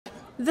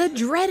The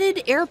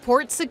dreaded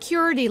airport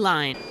security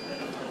line.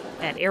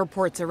 At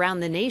airports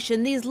around the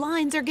nation, these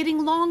lines are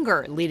getting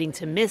longer, leading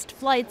to missed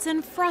flights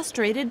and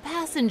frustrated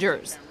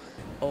passengers.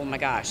 Oh my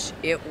gosh,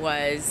 it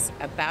was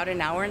about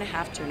an hour and a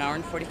half to an hour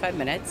and 45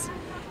 minutes.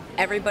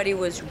 Everybody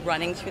was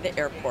running through the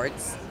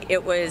airports.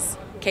 It was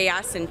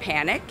chaos and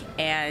panic,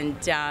 and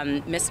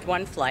missed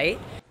one flight.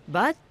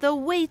 But the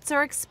waits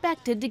are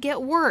expected to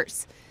get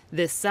worse.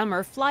 This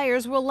summer,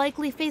 Fliers will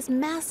likely face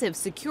massive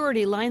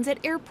security lines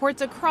at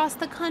airports across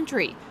the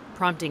country,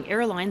 prompting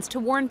airlines to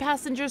warn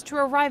passengers to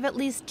arrive at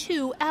least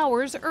 2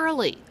 hours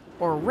early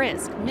or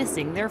risk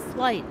missing their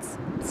flights.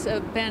 It's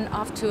been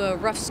off to a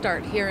rough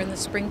start here in the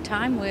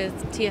springtime with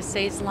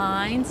TSA's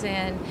lines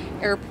and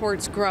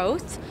airports'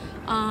 growth,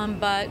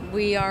 but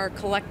we are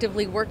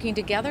collectively working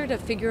together to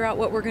figure out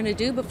what we're going to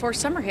do before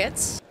summer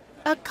hits.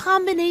 A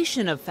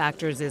combination of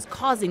factors is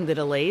causing the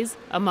delays.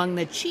 Among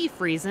the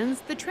chief reasons,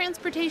 the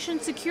Transportation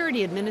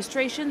Security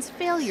Administration's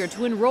failure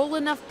to enroll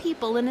enough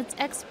people in its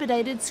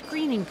expedited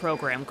screening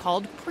program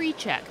called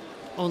PreCheck.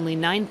 Only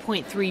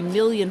 9.3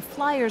 million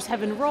flyers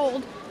have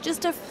enrolled,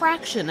 just a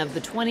fraction of the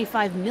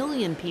 25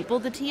 million people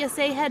the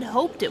TSA had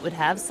hoped it would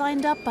have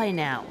signed up by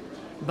now.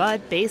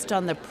 But based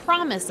on the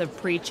promise of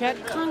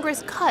PreCheck,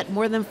 Congress cut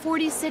more than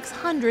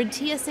 4,600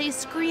 TSA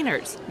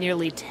screeners,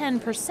 nearly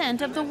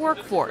 10% of the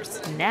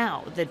workforce.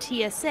 Now the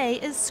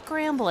TSA is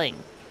scrambling.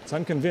 So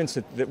I'm convinced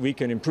that we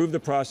can improve the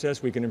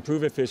process, we can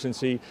improve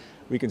efficiency,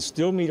 we can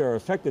still meet our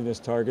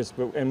effectiveness targets,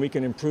 and we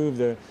can improve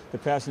the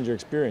passenger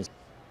experience.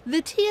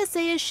 The TSA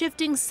is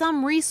shifting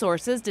some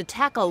resources to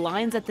tackle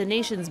lines at the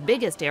nation's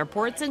biggest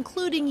airports,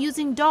 including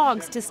using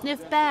dogs to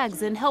sniff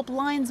bags and help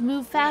lines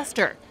move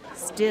faster.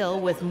 Still,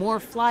 with more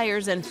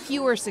flyers and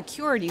fewer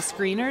security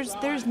screeners,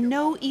 there's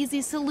no easy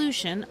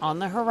solution on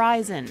the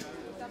horizon.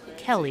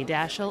 Kelly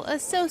Daschle,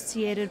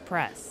 Associated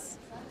Press.